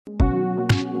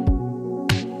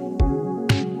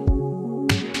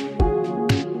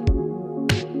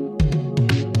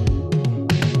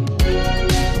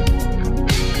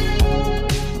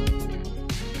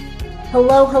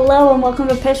Hello, and welcome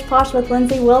to Pish Posh with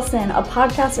Lindsey Wilson, a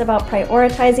podcast about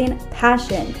prioritizing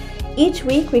passion. Each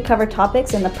week, we cover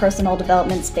topics in the personal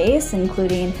development space,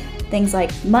 including things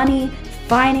like money,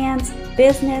 finance,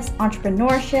 business,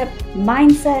 entrepreneurship,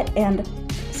 mindset, and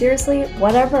seriously,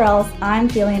 whatever else I'm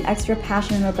feeling extra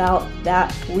passionate about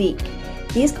that week.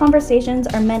 These conversations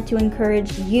are meant to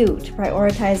encourage you to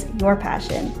prioritize your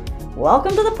passion.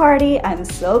 Welcome to the party. I'm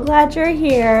so glad you're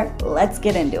here. Let's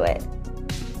get into it.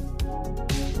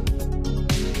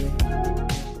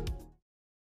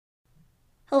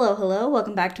 Hello.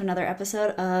 Welcome back to another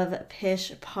episode of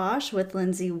Pish Posh with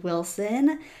Lindsey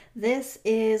Wilson. This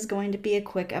is going to be a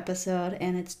quick episode,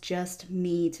 and it's just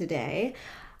me today.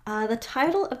 The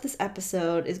title of this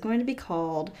episode is going to be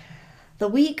called The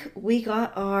Week We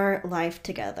Got Our Life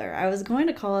Together. I was going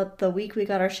to call it The Week We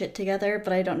Got Our Shit Together,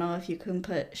 but I don't know if you can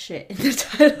put shit in the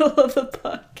title of the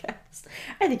podcast.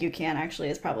 I think you can, actually.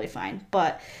 It's probably fine.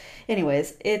 But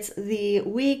anyways, it's The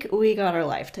Week We Got Our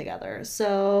Life Together.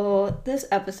 So this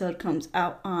episode comes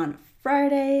out on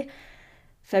Friday,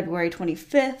 February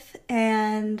 25th,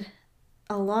 and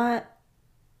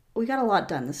we got a lot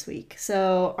done this week.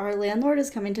 So our landlord is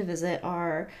coming to visit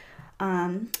our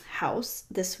house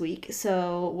this week.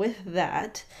 So with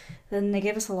that, then they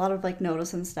gave us a lot of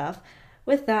notice and stuff.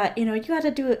 With that, you got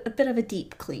to do a bit of a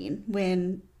deep clean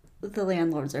when the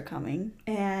landlords are coming.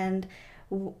 And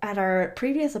at our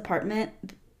previous apartment,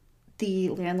 the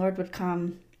landlord would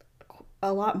come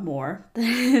a lot more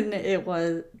than it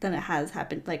has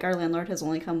happened. Our landlord has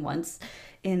only come once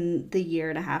in the year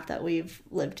and a half that we've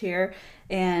lived here,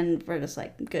 and we're just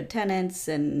good tenants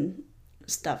and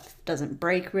stuff doesn't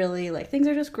break really. Things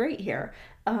are just great here.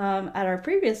 At our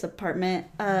previous apartment,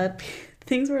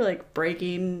 things were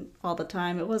breaking all the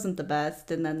time. It wasn't the best,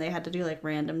 and then they had to do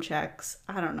random checks.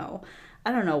 I don't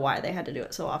know why they had to do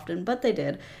it so often, but they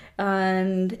did.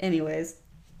 And anyways,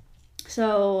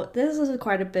 so this is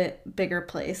quite a bit bigger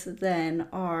place than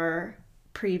our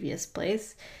previous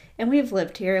place. And we've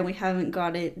lived here and we haven't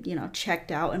got it,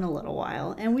 checked out in a little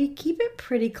while. And we keep it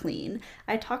pretty clean.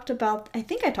 I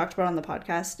think I talked about on the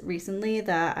podcast recently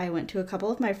that I went to a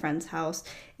couple of my friends' house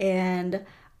and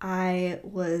I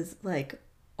was like,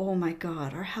 oh my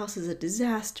God, our house is a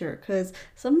disaster, because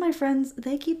some of my friends,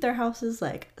 they keep their houses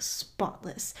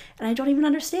spotless. And I don't even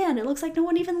understand. It looks like no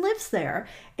one even lives there.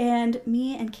 And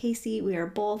me and Casey, we are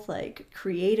both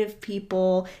creative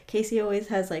people. Casey always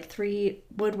has 3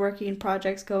 woodworking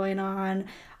projects going on.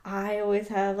 I always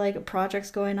have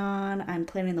projects going on. I'm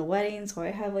planning the wedding, so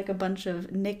I have a bunch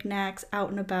of knickknacks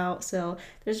out and about. So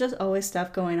there's just always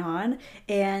stuff going on.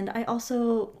 And I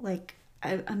also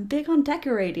I'm big on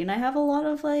decorating. I have a lot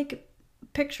of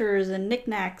pictures and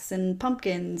knickknacks and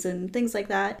pumpkins and things like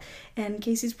that. And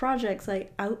Casey's projects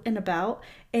out and about.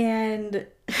 And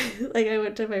I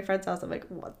went to my friend's house. I'm like,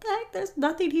 what the heck? There's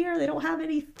nothing here. They don't have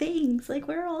any things.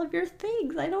 Where are all of your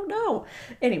things? I don't know.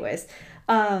 Anyways,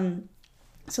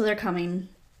 so they're coming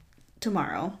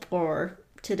tomorrow or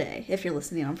today if you're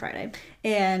listening on Friday,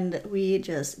 and we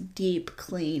just deep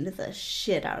cleaned the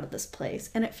shit out of this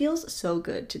place, and it feels so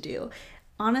good to do.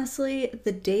 Honestly,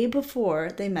 the day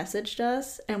before they messaged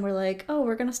us and we're like, oh,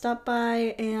 we're gonna stop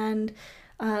by and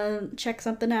check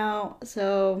something out,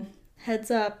 so heads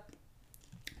up.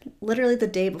 Literally the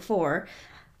day before,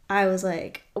 I was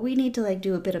like, we need to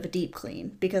do a bit of a deep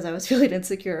clean, because I was feeling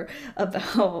insecure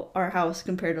about our house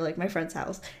compared to my friend's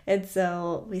house. And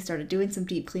so we started doing some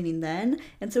deep cleaning then.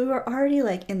 And so we were already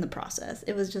in the process.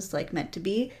 It was just meant to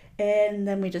be. And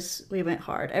then we went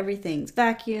hard. Everything's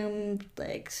vacuumed,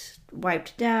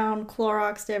 wiped down,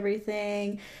 Cloroxed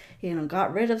everything,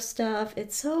 got rid of stuff.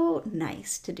 It's so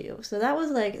nice to do. So that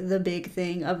was the big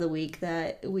thing of the week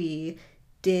that we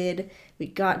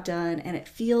got done, and it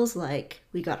feels like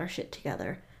we got our shit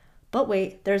together. But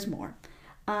wait, there's more.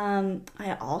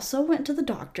 I also went to the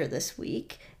doctor this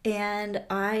week, and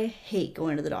I hate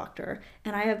going to the doctor,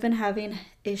 and I have been having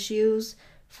issues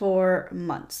for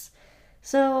months.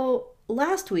 So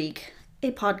last week,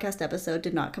 a podcast episode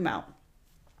did not come out.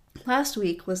 Last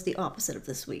week was the opposite of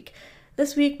this week.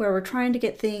 This week, where we're trying to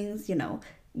get things,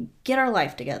 get our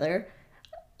life together.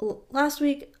 Last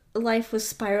week, life was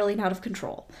spiraling out of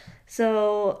control.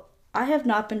 So I have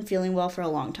not been feeling well for a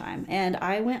long time, and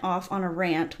I went off on a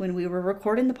rant when we were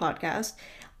recording the podcast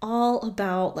all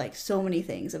about so many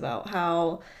things, about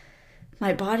how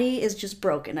My body is just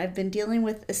broken. I've been dealing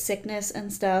with a sickness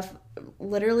and stuff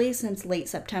literally since late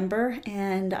September,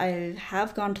 and I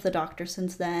have gone to the doctor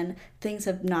since then. Things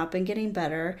have not been getting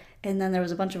better. And then there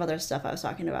was a bunch of other stuff I was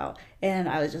talking about, and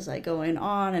I was just like going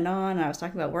on and on. I was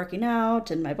talking about working out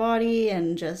and my body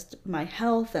and just my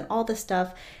health and all this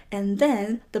stuff. And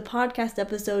then the podcast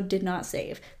episode did not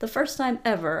save. The first time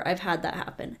ever I've had that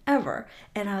happen, ever.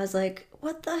 And I was like,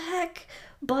 what the heck?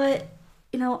 But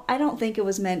I don't think it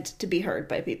was meant to be heard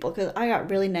by people, because I got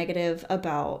really negative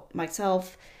about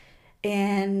myself,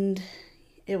 and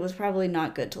it was probably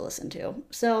not good to listen to.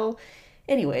 So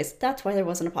anyways, that's why there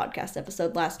wasn't a podcast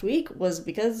episode last week, was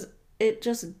because it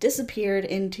just disappeared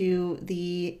into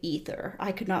the ether.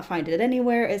 I could not find it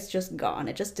anywhere. It's just gone.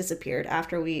 It just disappeared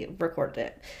after we recorded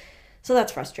it. So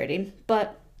that's frustrating.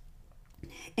 But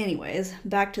anyways,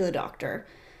 back to the doctor.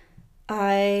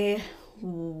 I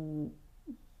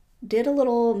did a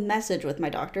little message with my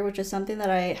doctor, which is something that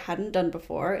I hadn't done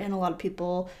before. And a lot of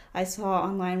people I saw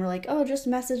online were like, oh, just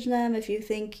message them if you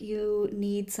think you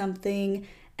need something.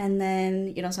 And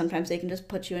then, sometimes they can just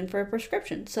put you in for a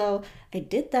prescription. So I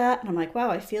did that, and I'm like, wow,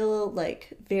 I feel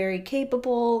like very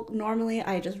capable. Normally,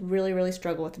 I just really, really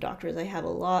struggle with doctors. I have a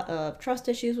lot of trust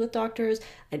issues with doctors.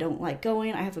 I don't like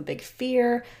going. I have a big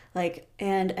fear.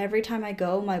 And every time I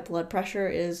go, my blood pressure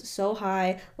is so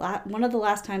high. One of the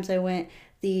last times I went,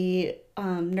 the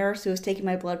nurse who was taking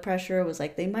my blood pressure was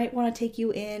like, they might want to take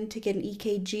you in to get an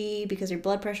EKG because your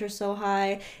blood pressure is so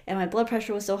high. And my blood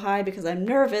pressure was so high because I'm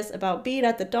nervous about being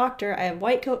at the doctor. I have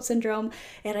white coat syndrome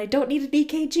and I don't need an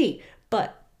EKG.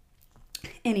 But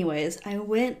anyways, I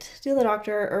went to the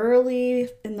doctor early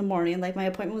in the morning. Like, my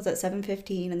appointment was at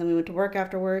 7:15, and then we went to work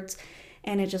afterwards.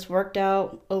 And it just worked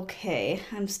out okay.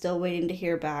 I'm still waiting to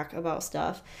hear back about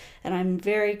stuff. And I'm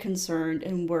very concerned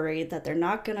and worried that they're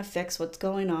not going to fix what's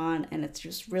going on. And it's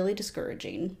just really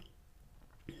discouraging.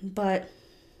 But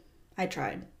I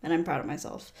tried, and I'm proud of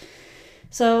myself.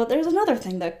 So there's another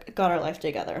thing that got our life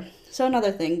together. So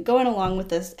another thing, going along with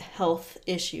this health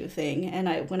issue thing,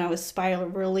 and when I was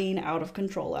spiraling out of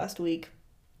control last week,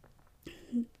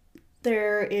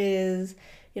 there is,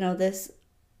 this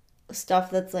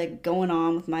stuff that's like going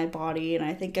on with my body, and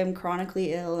I think I'm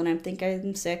chronically ill, and I think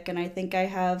I'm sick, and I think I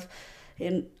have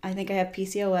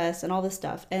PCOS and all this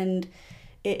stuff. And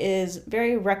it is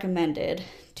very recommended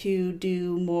to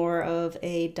do more of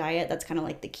a diet that's kind of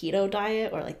like the keto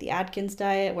diet, or like the Atkins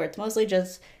diet, where it's mostly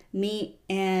just meat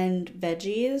and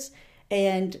veggies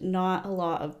and not a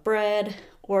lot of bread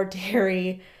or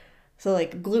dairy. So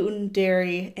like gluten,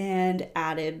 dairy, and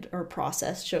added or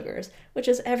processed sugars, which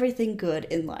is everything good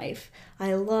in life.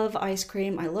 I love ice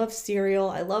cream. I love cereal.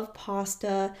 I love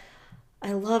pasta.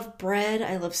 I love bread.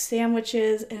 I love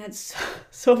sandwiches. And it's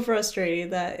so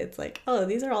frustrating that it's like, oh,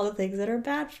 these are all the things that are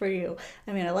bad for you.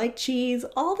 I mean, I like cheese,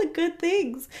 all the good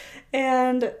things.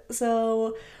 And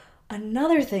so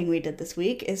another thing we did this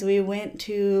week is we went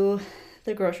to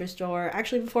the grocery store.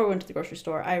 Actually, before we went to the grocery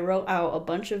store, I wrote out a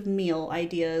bunch of meal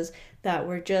ideas that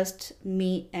were just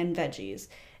meat and veggies.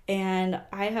 And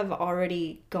I have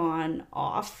already gone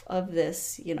off of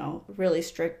this, really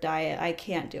strict diet. I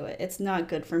can't do it. It's not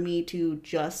good for me to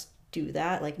just do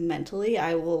that. Like, mentally,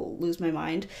 I will lose my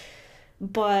mind.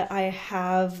 But I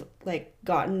have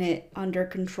gotten it under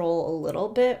control a little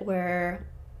bit, where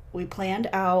we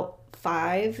planned out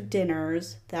 5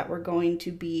 dinners that were going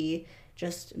to be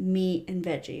just meat and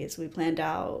veggies. We planned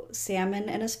out salmon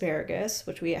and asparagus,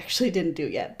 which we actually didn't do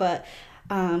yet, but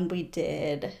we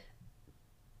did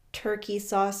turkey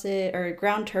sausage, or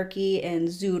ground turkey, and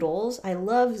zoodles. I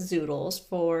love zoodles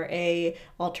for a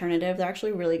alternative. They're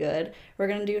actually really good. We're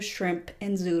gonna do shrimp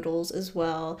and zoodles as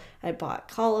well. I bought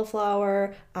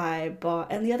cauliflower. And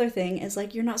the other thing is,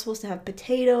 you're not supposed to have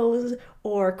potatoes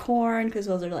or corn, because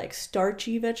those are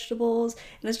starchy vegetables,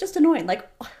 and it's just annoying.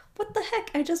 What the heck?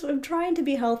 I'm trying to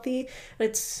be healthy, but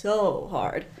it's so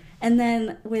hard. And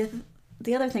then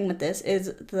the other thing with this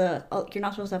is you're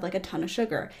not supposed to have a ton of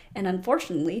sugar. And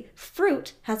unfortunately,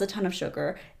 fruit has a ton of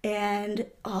sugar, and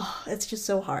it's just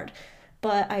so hard.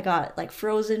 But I got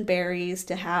frozen berries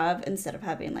to have instead of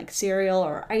having cereal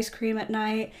or ice cream at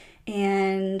night.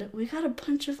 And we got a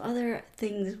bunch of other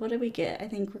things. What did we get? I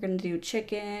think we're going to do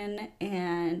chicken,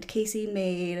 and Casey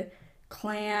made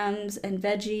clams and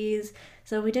veggies.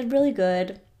 So we did really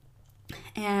good.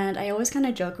 And I always kind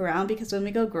of joke around, because when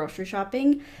we go grocery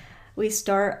shopping, we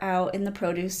start out in the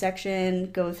produce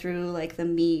section, go through the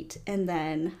meat, and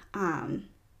then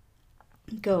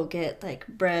go get like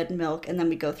bread, milk, and then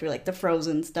we go through like the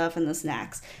frozen stuff and the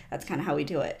snacks. That's kind of how we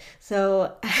do it.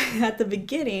 So at the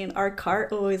beginning, our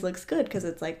cart always looks good because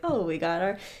it's like, oh, we got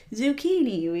our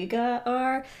zucchini, we got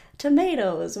our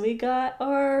tomatoes, we got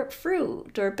our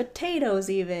fruit or potatoes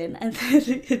even. And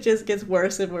then it just gets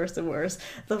worse and worse and worse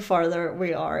the farther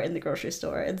we are in the grocery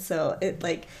store. And so it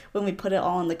like when we put it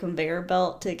all on the conveyor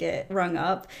belt to get rung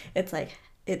up, it's like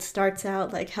it starts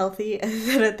out like healthy and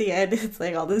then at the end it's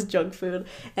like all this junk food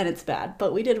and it's bad.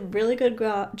 But we did a really good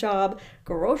job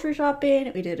grocery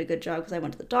shopping. We did a good job because I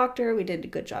went to the doctor. We did a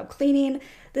good job cleaning.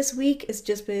 This week has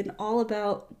just been all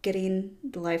about getting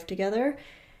the life together.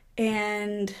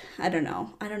 And I don't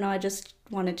know. I just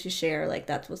wanted to share like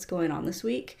that's what's going on this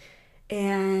week.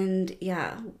 And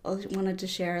yeah, I wanted to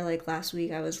share like last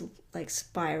week I was like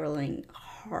spiraling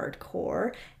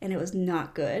hardcore and it was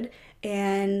not good.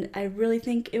 And I really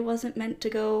think it wasn't meant to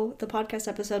go, the podcast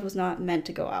episode was not meant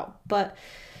to go out. But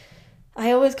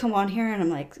I always come on here and I'm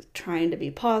like trying to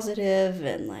be positive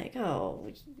and like,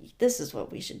 oh, this is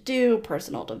what we should do,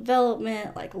 personal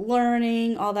development, like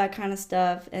learning, all that kind of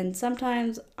stuff. And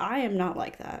sometimes I am not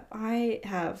like that. I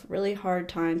have really hard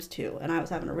times too. And I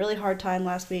was having a really hard time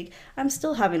last week. I'm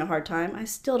still having a hard time. I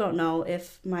still don't know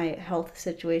if my health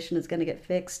situation is going to get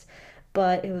fixed.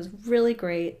 But it was really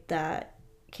great that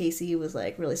Casey was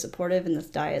like really supportive in this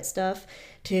diet stuff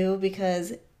too,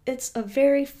 because it's a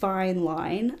very fine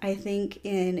line, I think,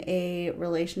 in a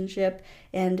relationship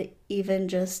and even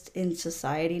just in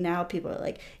society now. People are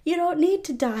like, you don't need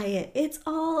to diet. It's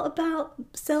all about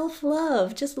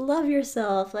self-love. Just love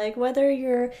yourself. Like whether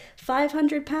you're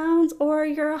 500 pounds or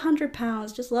you're 100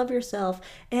 pounds, just love yourself.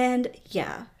 And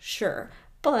yeah, sure.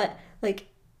 But like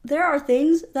there are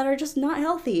things that are just not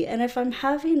healthy. And if I'm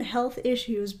having health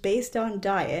issues based on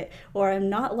diet or I'm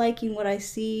not liking what I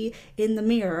see in the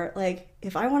mirror, like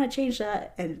if I want to change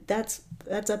that, and that's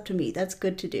up to me. That's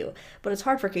good to do. But it's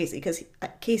hard for Casey because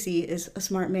Casey is a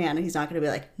smart man and he's not going to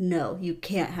be like, no, you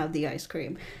can't have the ice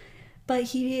cream. But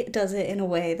he does it in a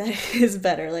way that is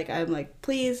better. Like I'm like,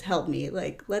 please help me.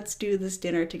 Like let's do this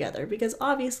dinner together because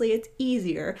obviously it's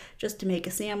easier just to make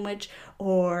a sandwich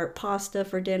or pasta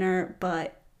for dinner,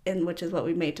 and which is what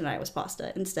we made tonight was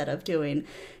pasta instead of doing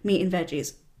meat and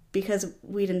veggies because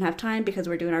we didn't have time because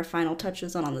we're doing our final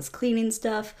touches on all this cleaning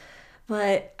stuff.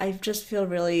 But I just feel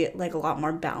really like a lot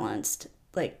more balanced,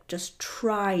 like just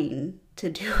trying to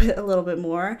do it a little bit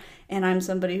more. And I'm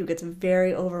somebody who gets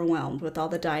very overwhelmed with all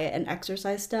the diet and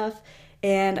exercise stuff.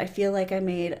 And I feel like I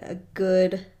made a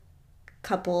good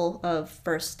couple of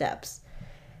first steps.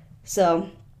 So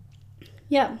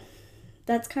yeah,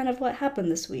 that's kind of what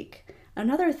happened this week.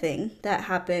 Another thing that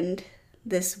happened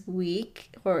this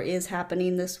week or is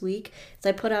happening this week is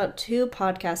I put out 2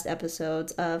 podcast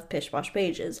episodes of Pish Posh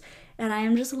Pages. And I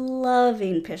am just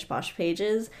loving Pish Posh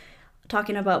Pages,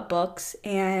 talking about books.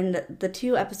 And the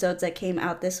 2 episodes that came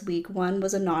out this week, one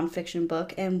was a nonfiction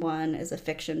book and one is a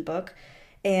fiction book.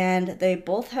 And they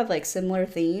both have like similar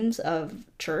themes of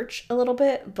church a little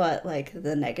bit, but like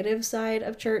the negative side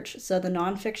of church. So the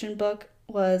nonfiction book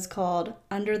was called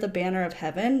Under the Banner of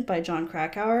Heaven by John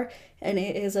Krakauer, and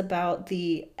it is about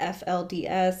the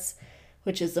FLDS,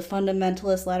 which is the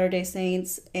Fundamentalist Latter-day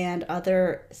Saints, and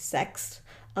other sects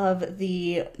of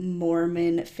the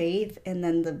Mormon faith, and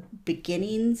then the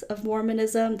beginnings of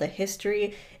Mormonism, the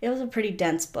history. It was a pretty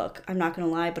dense book, I'm not going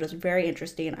to lie, but it was very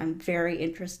interesting. I'm very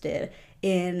interested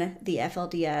in the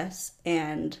FLDS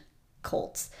and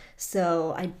cults.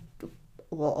 So I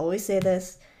will always say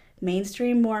this,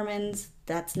 mainstream Mormons,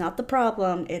 that's not the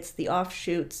problem. It's the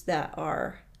offshoots that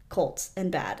are cults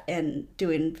and bad and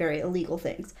doing very illegal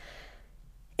things.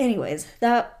 Anyways,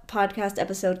 that podcast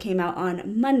episode came out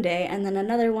on Monday, and then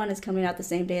another one is coming out the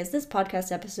same day as this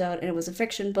podcast episode, and it was a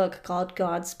fiction book called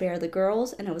God Spare the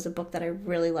Girls, and it was a book that I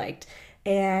really liked,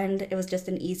 and it was just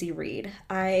an easy read.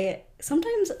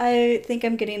 Sometimes I think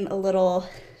I'm getting a little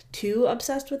too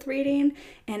obsessed with reading,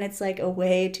 and it's like a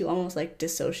way to almost like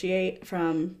dissociate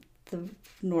from the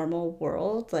normal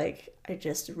world. Like I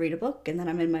just read a book and then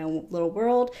I'm in my own little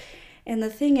world. And the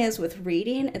thing is with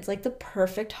reading, it's like the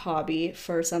perfect hobby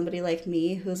for somebody like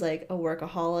me who's like a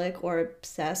workaholic or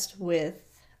obsessed with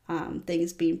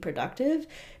things being productive,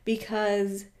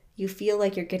 because you feel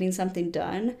like you're getting something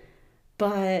done,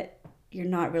 but you're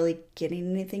not really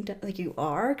getting anything done. Like you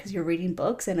are, because you're reading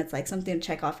books and it's like something to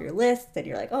check off your list. And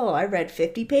you're like, oh, I read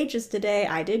 50 pages today.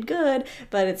 I did good.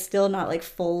 But it's still not like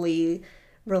fully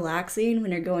relaxing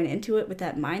when you're going into it with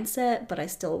that mindset. But I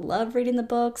still love reading the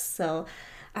books. So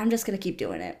I'm just going to keep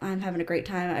doing it. I'm having a great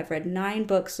time. I've read 9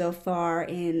 books so far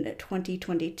in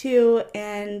 2022.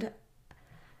 And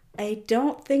I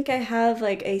don't think I have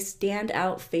like a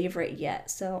standout favorite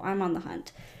yet, so I'm on the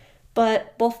hunt.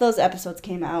 But both those episodes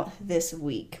came out this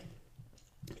week.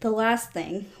 The last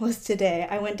thing was today,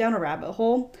 I went down a rabbit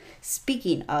hole.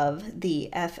 Speaking of the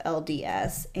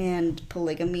FLDS and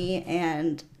polygamy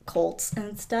and cults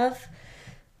and stuff,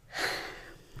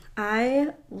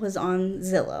 I was on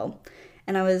Zillow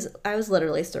and I was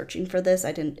literally searching for this.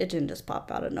 It didn't just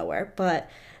pop out of nowhere, but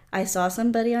I saw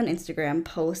somebody on Instagram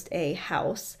post a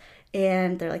house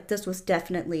and they're like, this was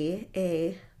definitely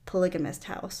a polygamist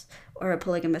house or a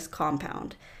polygamist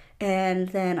compound. And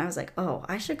then I was like, oh,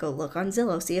 I should go look on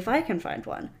Zillow, see if I can find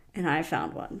one. And I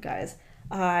found one, guys.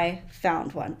 I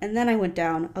found one. And then I went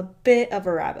down a bit of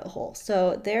a rabbit hole.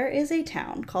 So there is a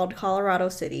town called Colorado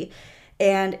City,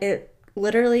 and it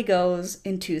literally goes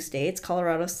in two states,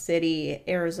 Colorado City,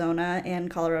 Arizona,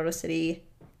 and Colorado City,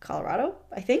 Colorado,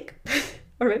 I think.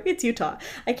 Or maybe it's Utah.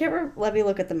 I can't remember. Let me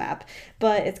look at the map.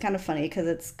 But it's kind of funny because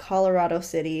it's Colorado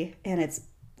City and it's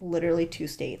literally two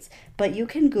states. But you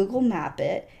can Google map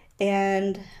it,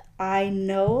 and I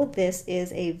know this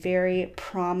is a very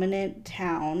prominent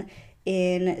town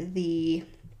in the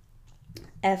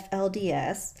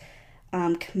FLDS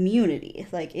community.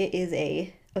 Like it is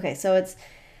a, okay, so it's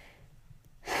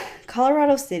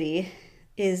Colorado City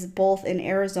is both in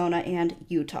Arizona and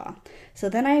Utah. So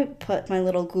then I put my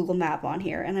little Google map on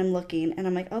here and I'm looking and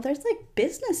I'm like, oh, there's like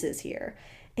businesses here.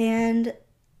 And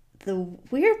the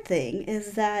weird thing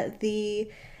is that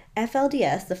the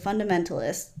FLDS, the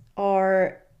fundamentalists,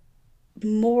 are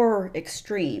more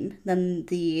extreme than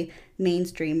the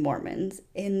mainstream Mormons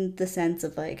in the sense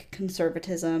of like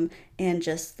conservatism and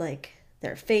just like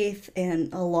their faith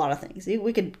and a lot of things.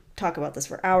 We could talk about this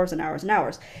for hours and hours and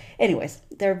hours. Anyways,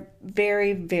 they're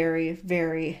very, very,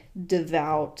 very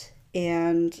devout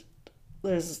and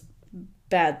there's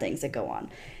bad things that go on.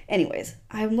 Anyways,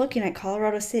 I'm looking at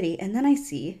Colorado City and then I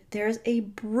see there's a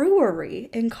brewery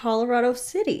in Colorado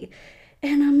City.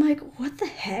 And I'm like, what the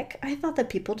heck? I thought that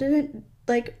people didn't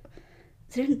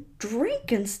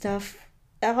drink and stuff.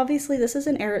 Obviously, this is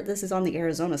on the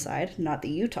Arizona side, not the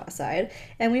Utah side.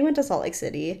 And we went to Salt Lake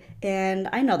City, and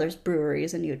I know there's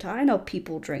breweries in Utah. I know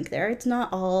people drink there. It's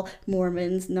not all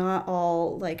Mormons, not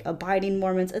all like abiding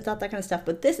Mormons. It's not that kind of stuff.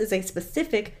 But this is a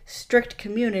specific, strict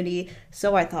community,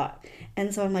 so I thought.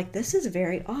 And so I'm like, this is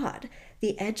very odd.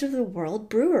 The Edge of the World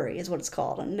Brewery is what it's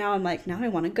called. And now I'm like, now I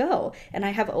want to go. And I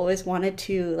have always wanted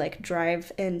to like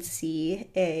drive and see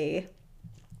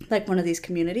one of these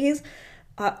communities.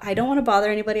 I don't want to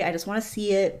bother anybody. I just want to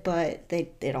see it, but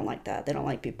they don't like that. They don't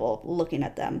like people looking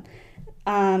at them.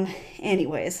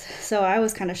 Anyways, so I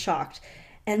was kind of shocked.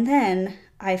 And then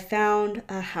I found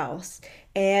a house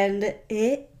and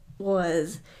it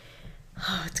was,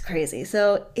 oh, it's crazy.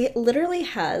 So it literally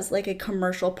has like a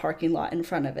commercial parking lot in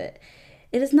front of it.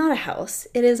 It is not a house.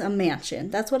 It is a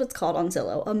mansion. That's what it's called on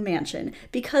Zillow, a mansion,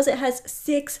 because it has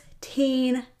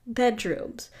 16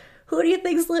 bedrooms. Who do you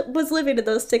think was living in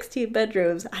those 16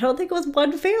 bedrooms? I don't think it was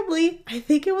one family. I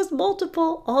think it was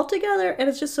multiple all together. And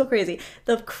it's just so crazy.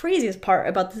 The craziest part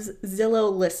about this Zillow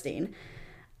listing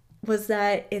was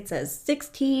that it says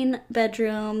 16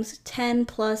 bedrooms, 10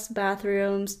 plus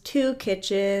bathrooms, 2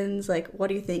 kitchens. Like, what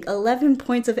do you think? 11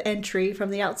 points of entry from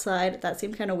the outside. That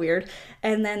seemed kind of weird.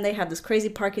 And then they have this crazy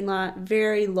parking lot,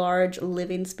 very large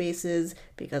living spaces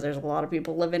because there's a lot of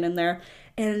people living in there.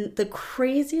 And the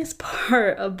craziest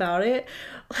part about it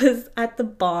was at the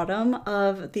bottom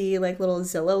of the like little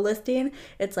Zillow listing.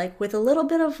 It's like, with a little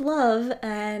bit of love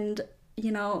and,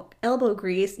 elbow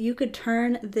grease, you could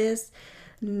turn this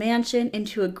mansion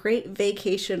into a great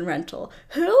vacation rental.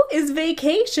 Who is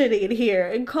vacationing here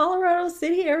in Colorado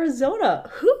City, Arizona?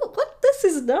 What? This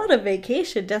is not a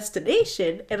vacation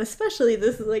destination. And especially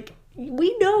this is like,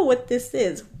 we know what this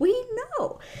is. We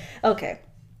know. Okay.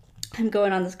 I'm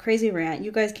going on this crazy rant.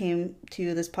 You guys came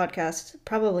to this podcast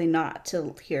probably not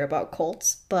to hear about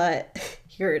cults, but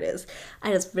here it is.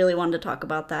 I just really wanted to talk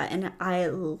about that, and I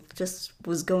just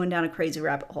was going down a crazy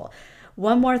rabbit hole.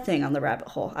 One more thing on the rabbit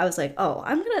hole. I was like, oh,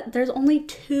 there's only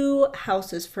 2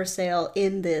 houses for sale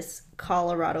in this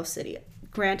Colorado City.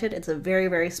 Granted, it's a very,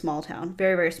 very small town,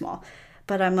 very, very small.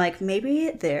 But I'm like,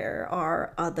 maybe there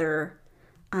are other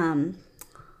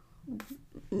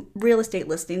real estate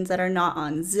listings that are not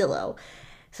on Zillow.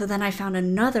 So then I found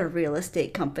another real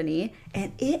estate company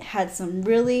and it had some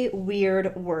really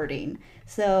weird wording.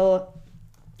 So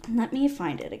let me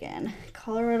find it again.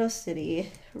 Colorado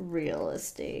City real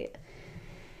estate.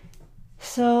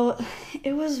 So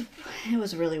it was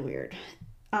really weird.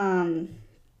 I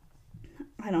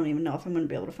don't even know if I'm going to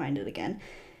be able to find it again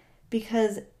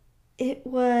because it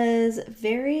was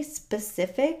very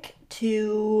specific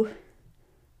to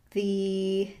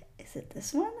Is it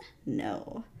this one?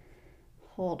 No.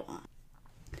 Hold on.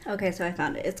 Okay, so I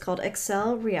found it. It's called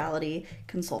Excel Reality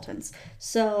Consultants.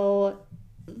 So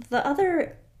the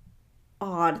other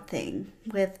odd thing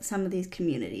with some of these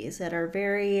communities that are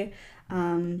very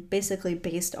basically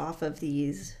based off of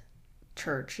these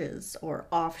churches or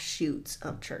offshoots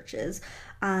of churches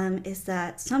is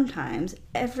that sometimes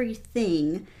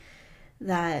everything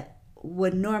that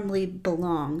would normally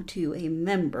belong to a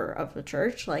member of the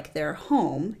church, like their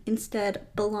home, instead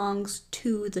belongs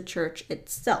to the church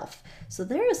itself. So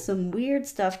there is some weird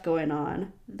stuff going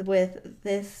on with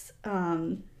this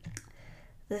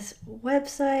this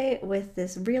website, with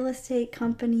this real estate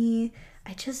company.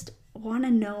 I just want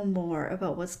to know more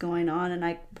about what's going on, and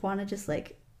I want to just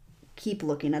like keep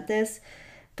looking at this.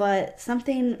 But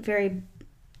something very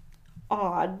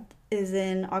odd is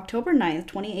in October 9th,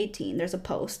 2018, there's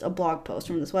a blog post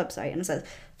from this website, and it says,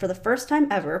 for the first time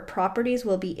ever, properties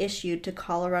will be issued to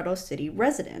Colorado City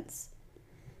residents.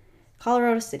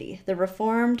 Colorado City, the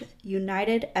Reformed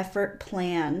United Effort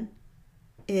Plan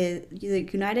is the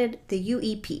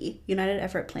UEP, United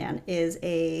Effort Plan, is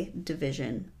a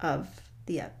division of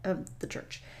the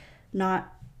church,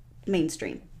 not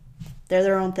mainstream. They're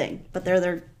their own thing, but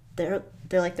they're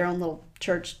like their own little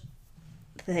church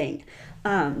thing.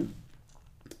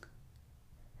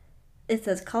 It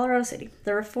says Colorado City.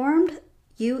 The Reformed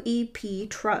UEP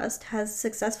Trust has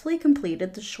successfully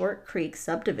completed the Short Creek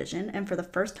subdivision, and for the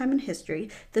first time in history,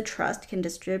 the trust can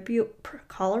distribute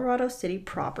Colorado City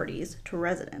properties to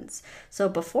residents. So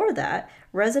before that,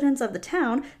 residents of the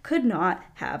town could not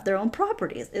have their own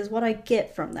properties, is what I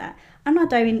get from that. I'm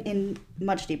not diving in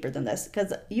much deeper than this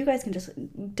because you guys can just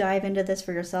dive into this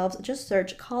for yourselves. Just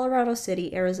search Colorado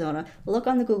City, Arizona, look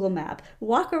on the Google map,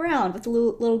 walk around with the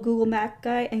little Google map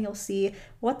guy, and you'll see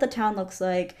what the town looks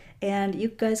like. And you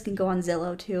guys can go on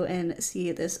Zillow too and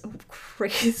see this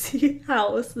crazy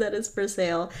house that is for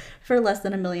sale for less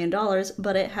than $1 million,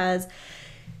 but it has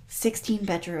 16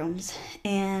 bedrooms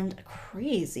and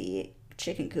crazy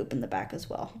chicken coop in the back as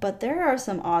well. But there are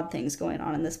some odd things going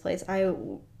on in this place.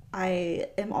 I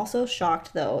am also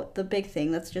shocked, though. The big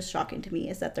thing that's just shocking to me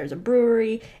is that there's a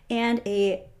brewery and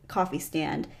a coffee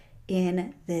stand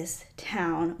in this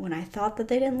town, when I thought that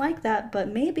they didn't like that. But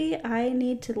maybe I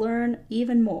need to learn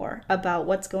even more about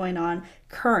what's going on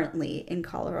currently in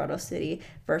Colorado City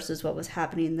versus what was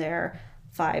happening there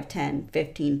 5, 10,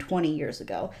 15, 20 years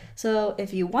ago. So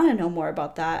if you want to know more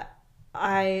about that,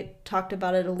 I talked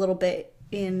about it a little bit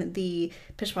in the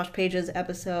Pish Posh Pages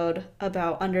episode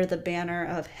about Under the Banner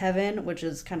of Heaven, which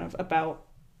is kind of about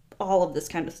all of this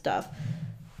kind of stuff.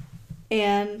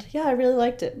 And yeah, I really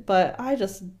liked it, but I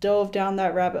just dove down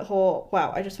that rabbit hole.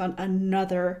 Wow, I just found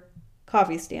another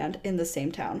coffee stand in the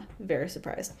same town. Very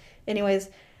surprised. Anyways,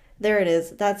 there it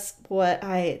is. That's what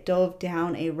I dove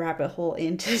down a rabbit hole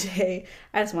in today.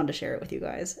 I just wanted to share it with you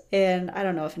guys. And I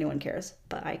don't know if anyone cares,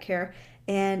 but I care.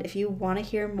 And if you want to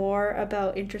hear more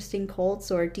about interesting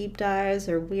cults or deep dives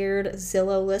or weird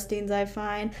Zillow listings I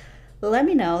find, let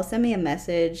me know. Send me a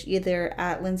message either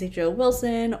at Lindsey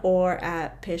Wilson or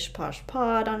at Pish Posh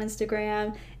Pod on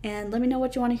Instagram, and let me know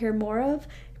what you want to hear more of.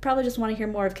 You probably just want to hear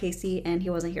more of Casey, and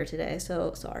he wasn't here today,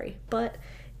 so sorry. But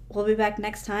we'll be back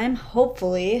next time.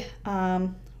 Hopefully,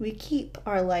 we keep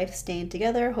our life staying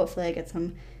together. Hopefully I get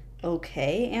some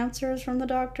okay answers from the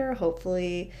doctor.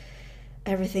 Hopefully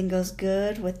everything goes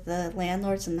good with the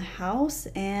landlords in the house,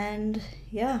 and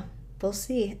yeah, we'll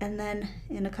see. And then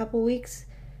in a couple weeks,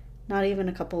 not even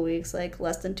a couple weeks, like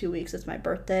less than 2 weeks, it's my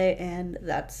birthday, and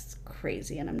that's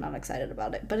crazy, and I'm not excited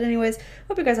about it. But anyways,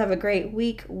 hope you guys have a great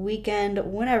weekend,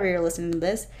 whenever you're listening to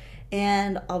this,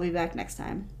 and I'll be back next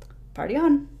time. Party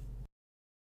on!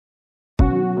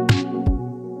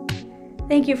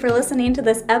 Thank you for listening to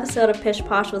this episode of Pish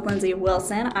Posh with Lindsey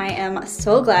Wilson. I am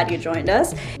so glad you joined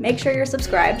us. Make sure you're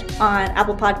subscribed on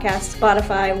Apple Podcasts,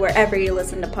 Spotify, wherever you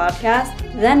listen to podcasts.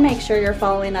 Then make sure you're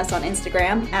following us on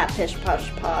Instagram at Pish Posh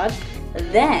Pod.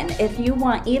 Then, if you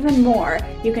want even more,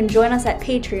 you can join us at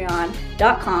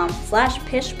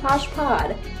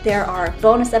patreon.com/pishposhpod. There are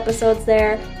bonus episodes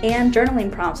there and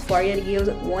journaling prompts for you to use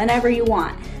whenever you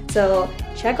want. So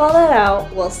check all that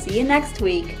out. We'll see you next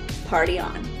week. Party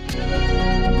on.